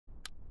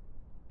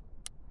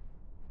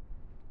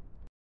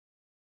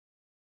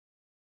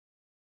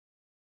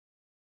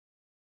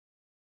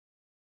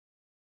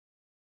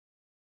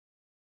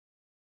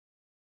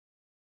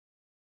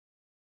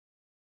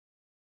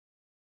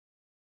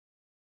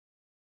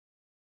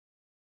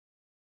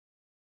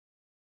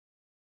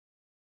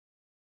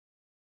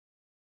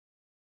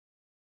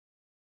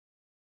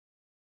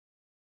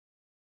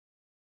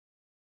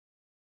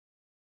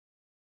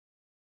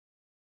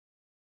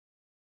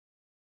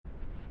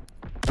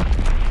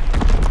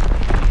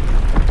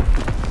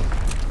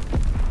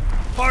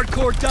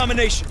Hardcore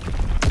domination.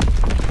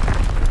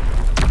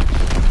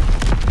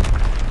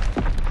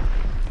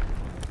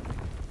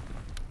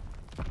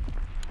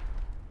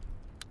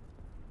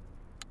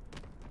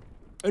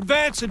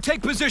 Advance and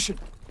take position.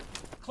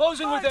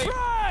 Closing with Able.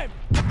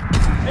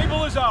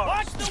 Able is ours.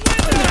 Watch the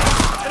window!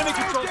 Enemy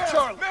controls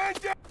Charlie. Man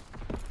down.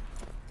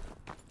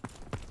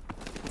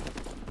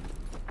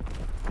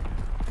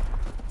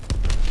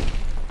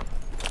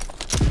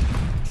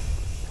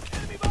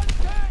 Enemy by the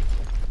tank.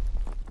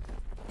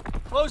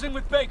 Closing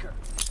with Baker.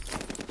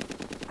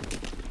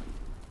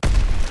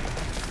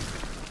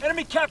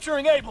 Enemy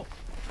capturing Able.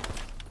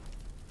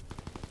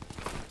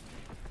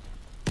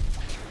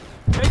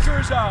 Baker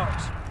is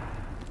ours.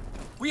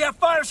 We have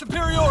fire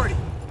superiority.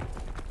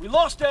 We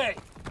lost A.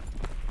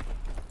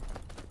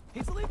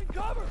 He's leaving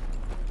cover.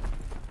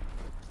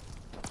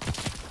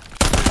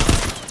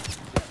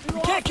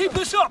 We can't keep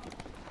this up.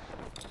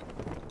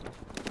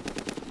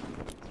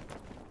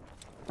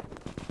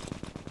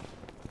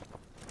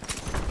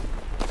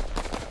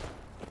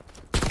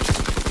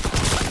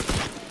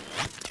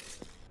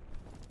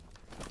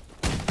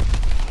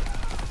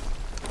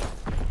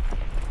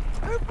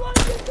 They're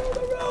plunging through the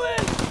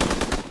ruins.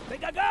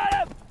 Think I got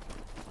him.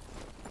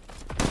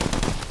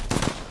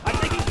 I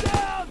think he's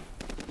down.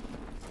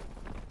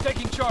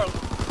 Taking Charlie.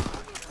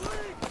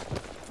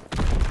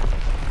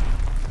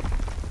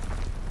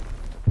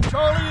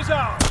 Charlie is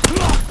ours.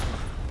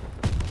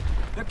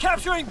 They're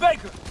capturing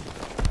Baker.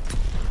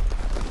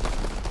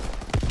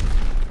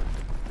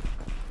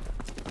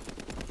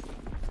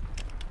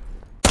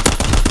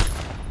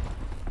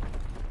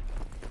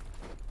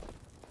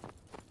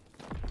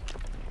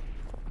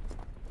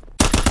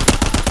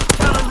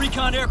 Counter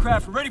recon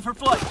aircraft ready for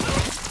flight.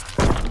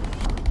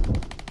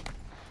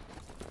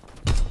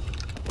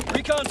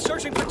 Recon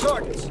searching for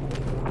targets.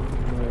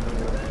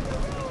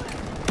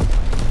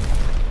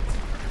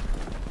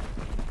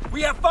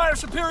 We have fire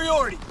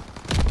superiority.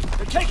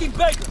 They're taking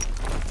Baker.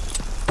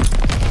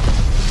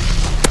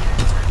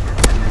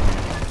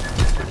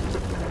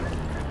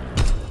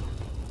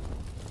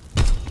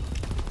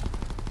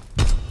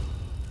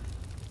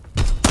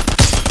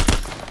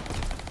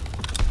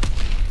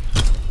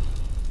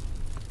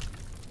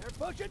 They're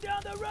pushing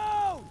down the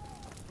road.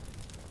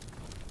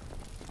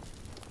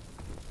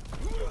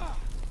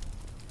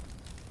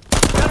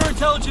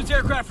 Counterintelligence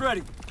aircraft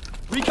ready.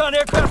 Recon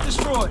aircraft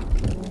destroyed.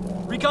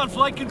 Recon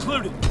flight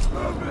concluded.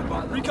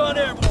 Recon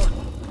airborne.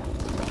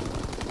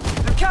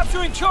 They're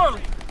capturing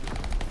Charlie.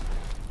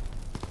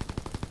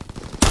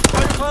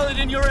 Fighter pilot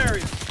in your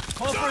area.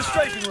 Call for a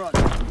strafing run.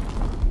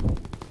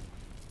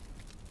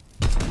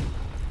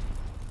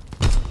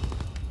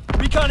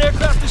 Recon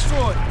aircraft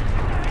destroyed.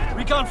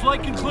 Recon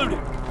flight concluded.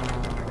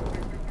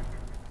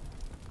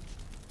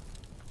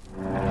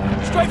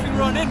 Strafing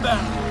run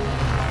inbound.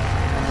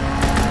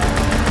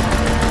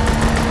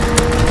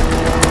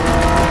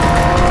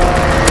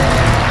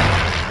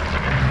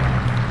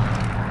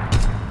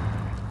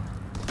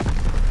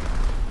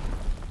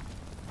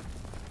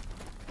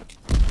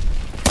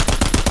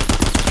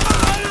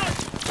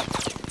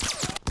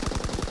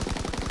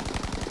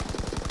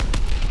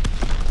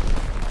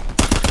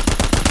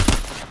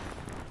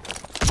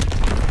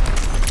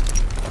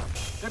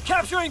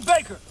 Capturing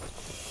Baker!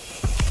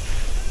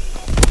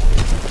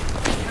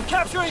 They're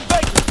capturing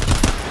Baker!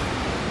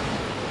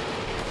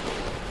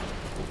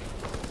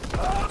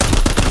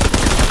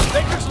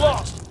 Baker's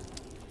lost!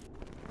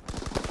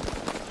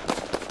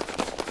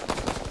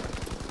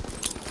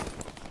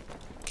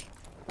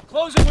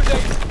 Closing with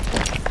Able.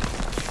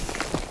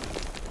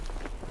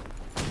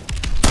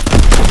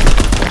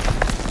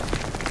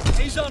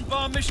 Azon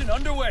bomb mission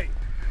underway.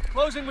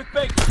 Closing with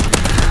Baker.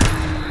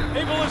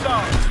 Able is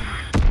ours.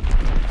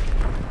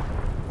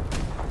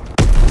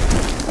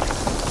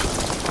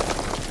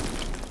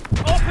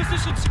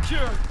 Position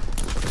secure.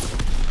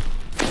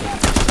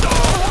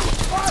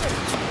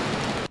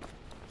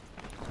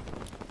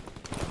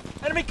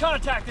 Enemy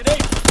contacted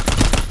Able.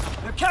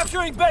 They're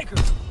capturing Baker.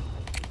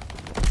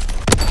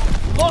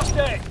 Lost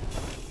A.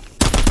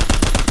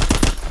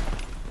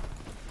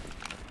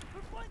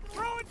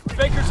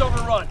 Baker's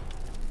overrun.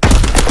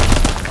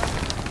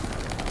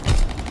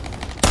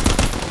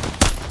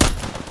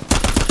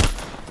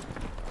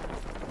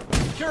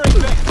 Securing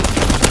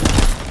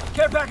Baker.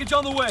 Care package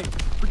on the way.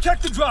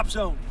 Protect the drop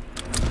zone.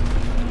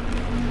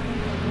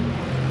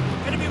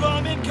 Enemy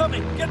bomb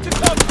incoming. Get to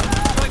cover.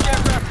 Strike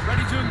aircraft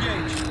ready to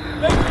engage.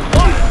 Baker,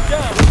 locked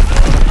down.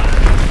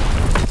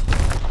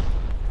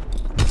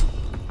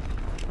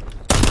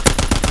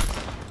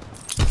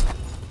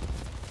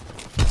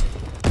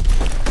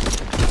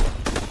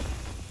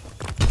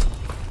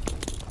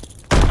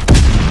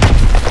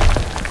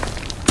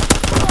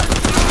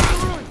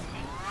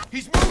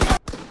 He's moving.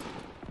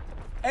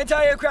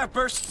 Anti-aircraft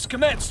bursts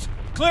commenced.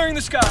 Clearing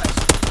the skies.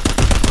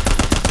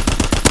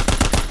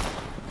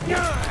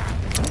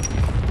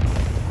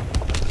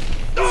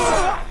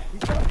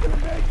 He's not gonna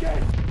make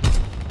it.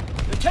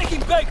 They're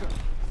taking Baker.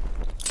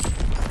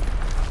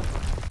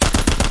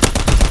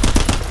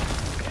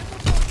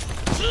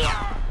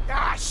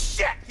 Ah,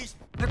 shit!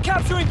 They're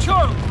capturing capturing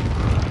Charlie!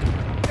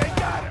 They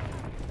got him!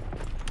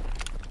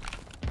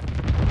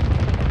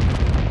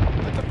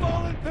 At the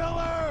fallen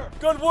pillar!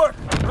 Good work!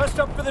 Rest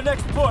up for the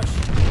next push!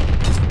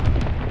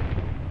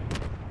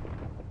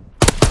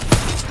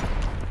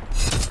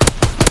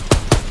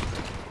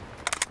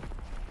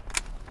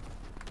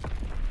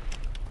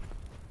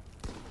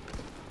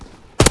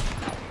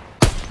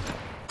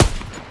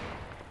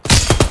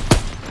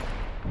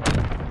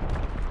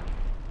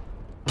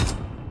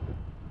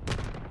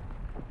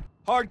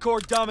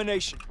 Hardcore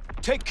domination.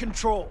 Take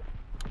control.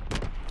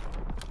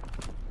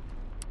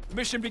 The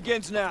mission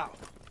begins now.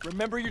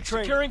 Remember your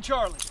training. Securing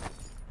Charlie.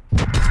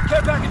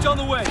 Care package on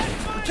the way.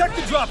 Protect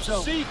the drop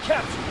zone. C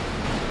captured.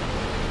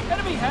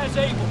 Enemy has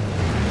Able.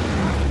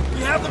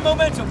 We have the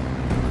momentum.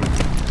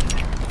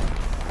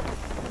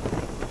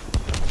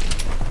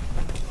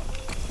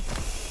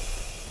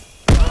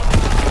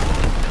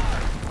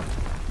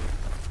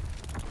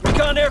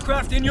 Recon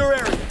aircraft in your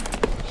area.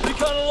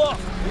 Recon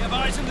aloft. We have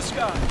eyes in the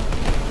sky.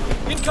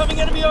 Incoming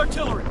enemy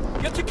artillery.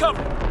 Get to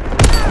cover.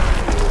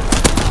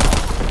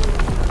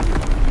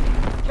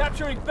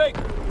 Capturing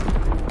Baker.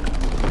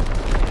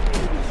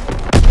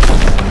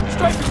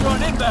 Strafing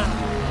run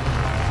inbound.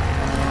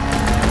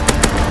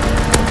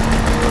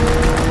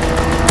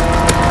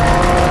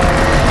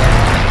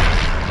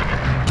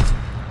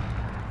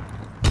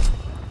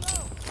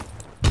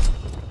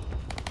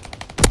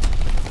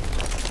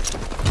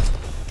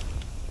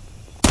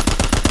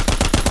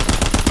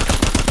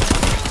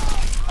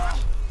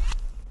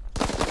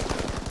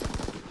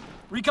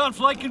 Recon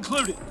flight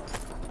concluded.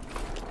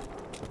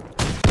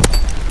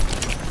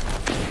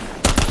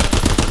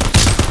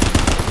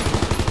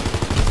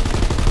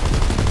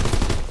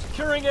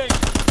 Securing Able.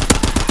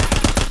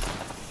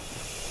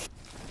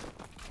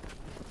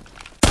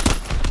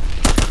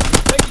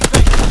 Taking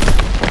Baker.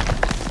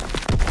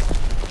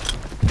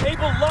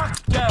 Able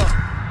locked down.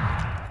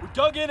 We're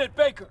dug in at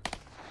Baker.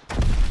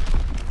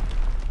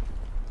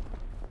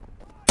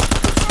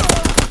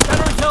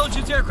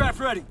 Counterintelligence aircraft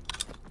ready.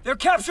 They're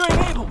capturing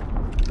Able.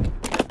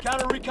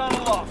 Counter recon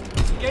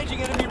aloft.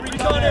 Engaging enemy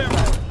recon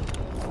aircraft.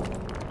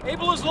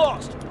 Able is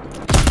lost.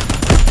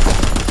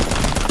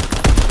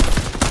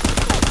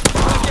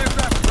 Black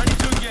aircraft ready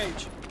to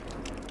engage.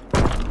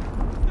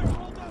 They're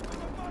holed up in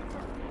the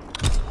bunker.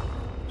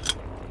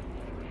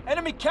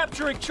 Enemy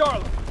capturing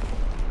Charlie.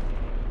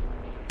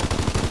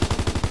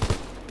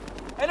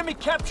 Enemy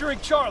capturing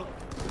Charlie.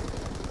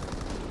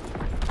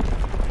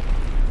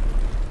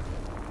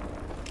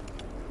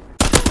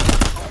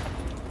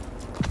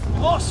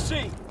 Lost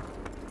C.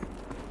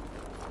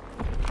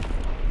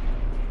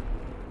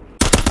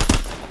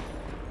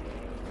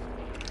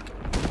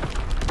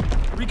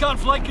 Recon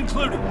flight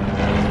concluded.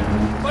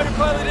 Fighter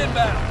pilot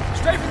inbound.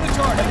 Strafing the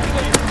target.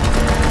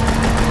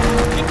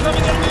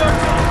 Incoming enemy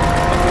artillery.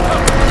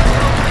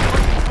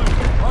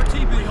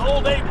 RTB,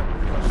 hold Able.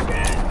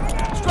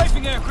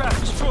 Strafing aircraft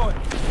destroyed.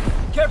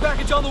 Care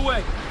package on the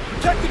way.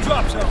 Protect the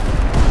drop zone.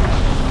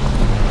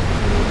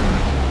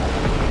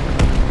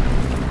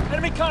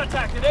 Enemy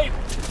contact at Able.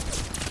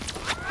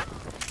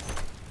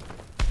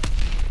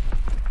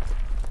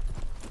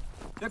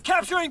 They're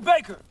capturing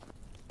Baker.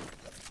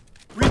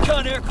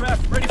 Recon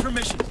aircraft ready for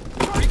mission.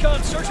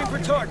 Recon searching for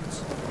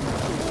targets.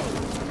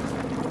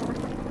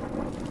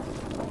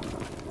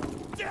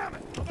 Damn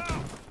it!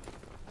 No.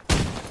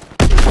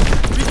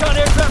 Recon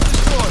aircraft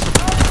destroyed.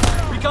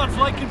 Recon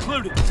flight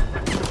concluded.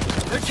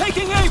 They're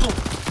taking Able.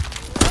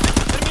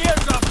 Enemy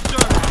airdrop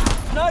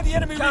observed. Deny the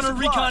enemy counter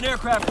recon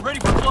aircraft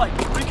ready for flight.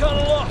 Recon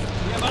aloft.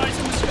 We have eyes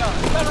in the sky.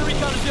 Counter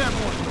recon is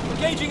airborne.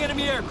 Engaging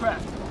enemy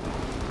aircraft.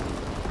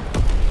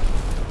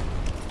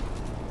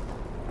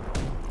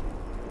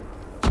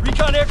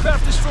 Recon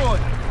aircraft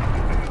destroyed.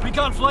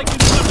 Recon flight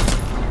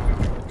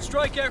concluded.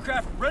 Strike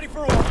aircraft ready for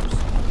orders.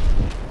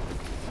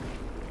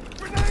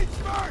 Grenade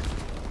start!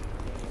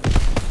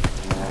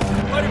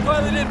 Fighter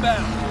pilot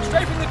inbound.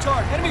 Strafing the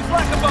target. Enemy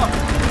flak above.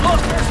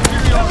 Lost air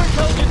superiority.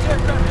 Counterintelligence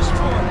aircraft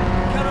destroyed.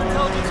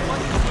 Counterintelligence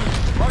flight concluded.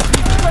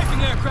 RTB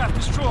strafing aircraft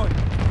destroyed.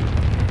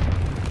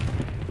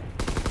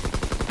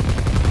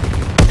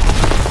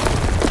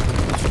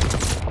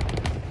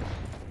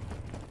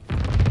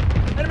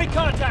 Enemy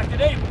contact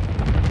at Able.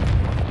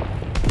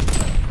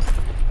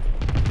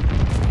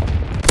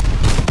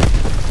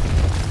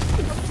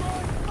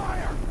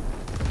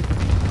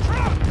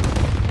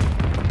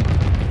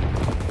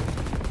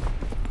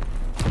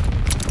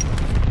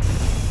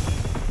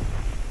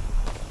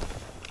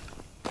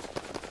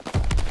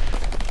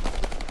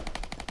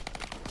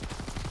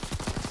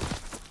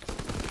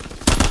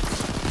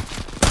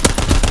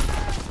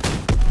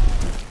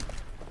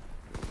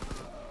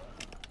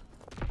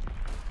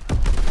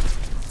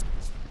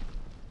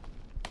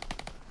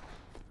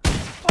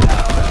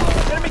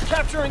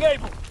 Capturing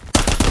Able.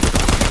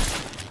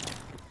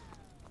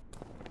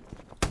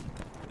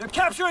 They're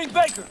capturing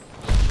Baker.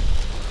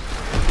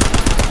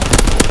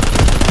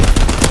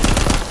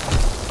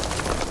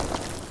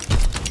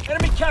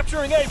 Enemy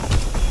capturing Able.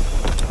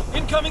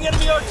 Incoming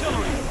enemy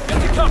artillery.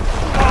 Get to cover.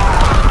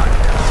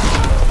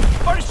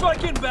 Party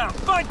strike inbound.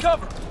 Find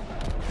cover.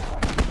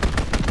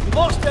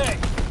 Lost A.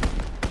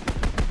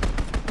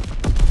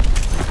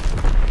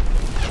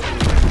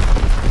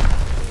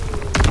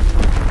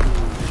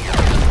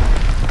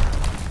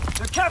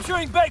 They're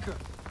capturing Baker.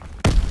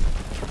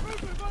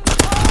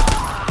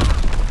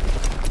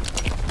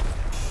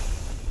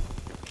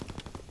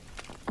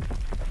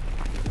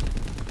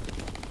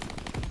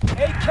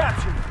 A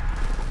captured.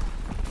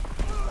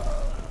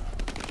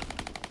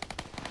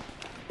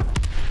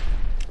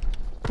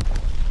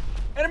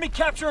 Enemy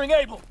capturing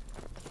Able.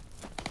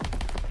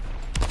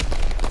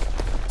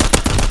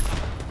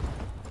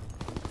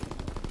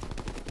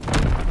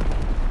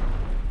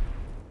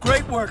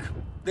 Great work.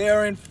 They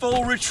are in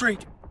full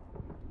retreat.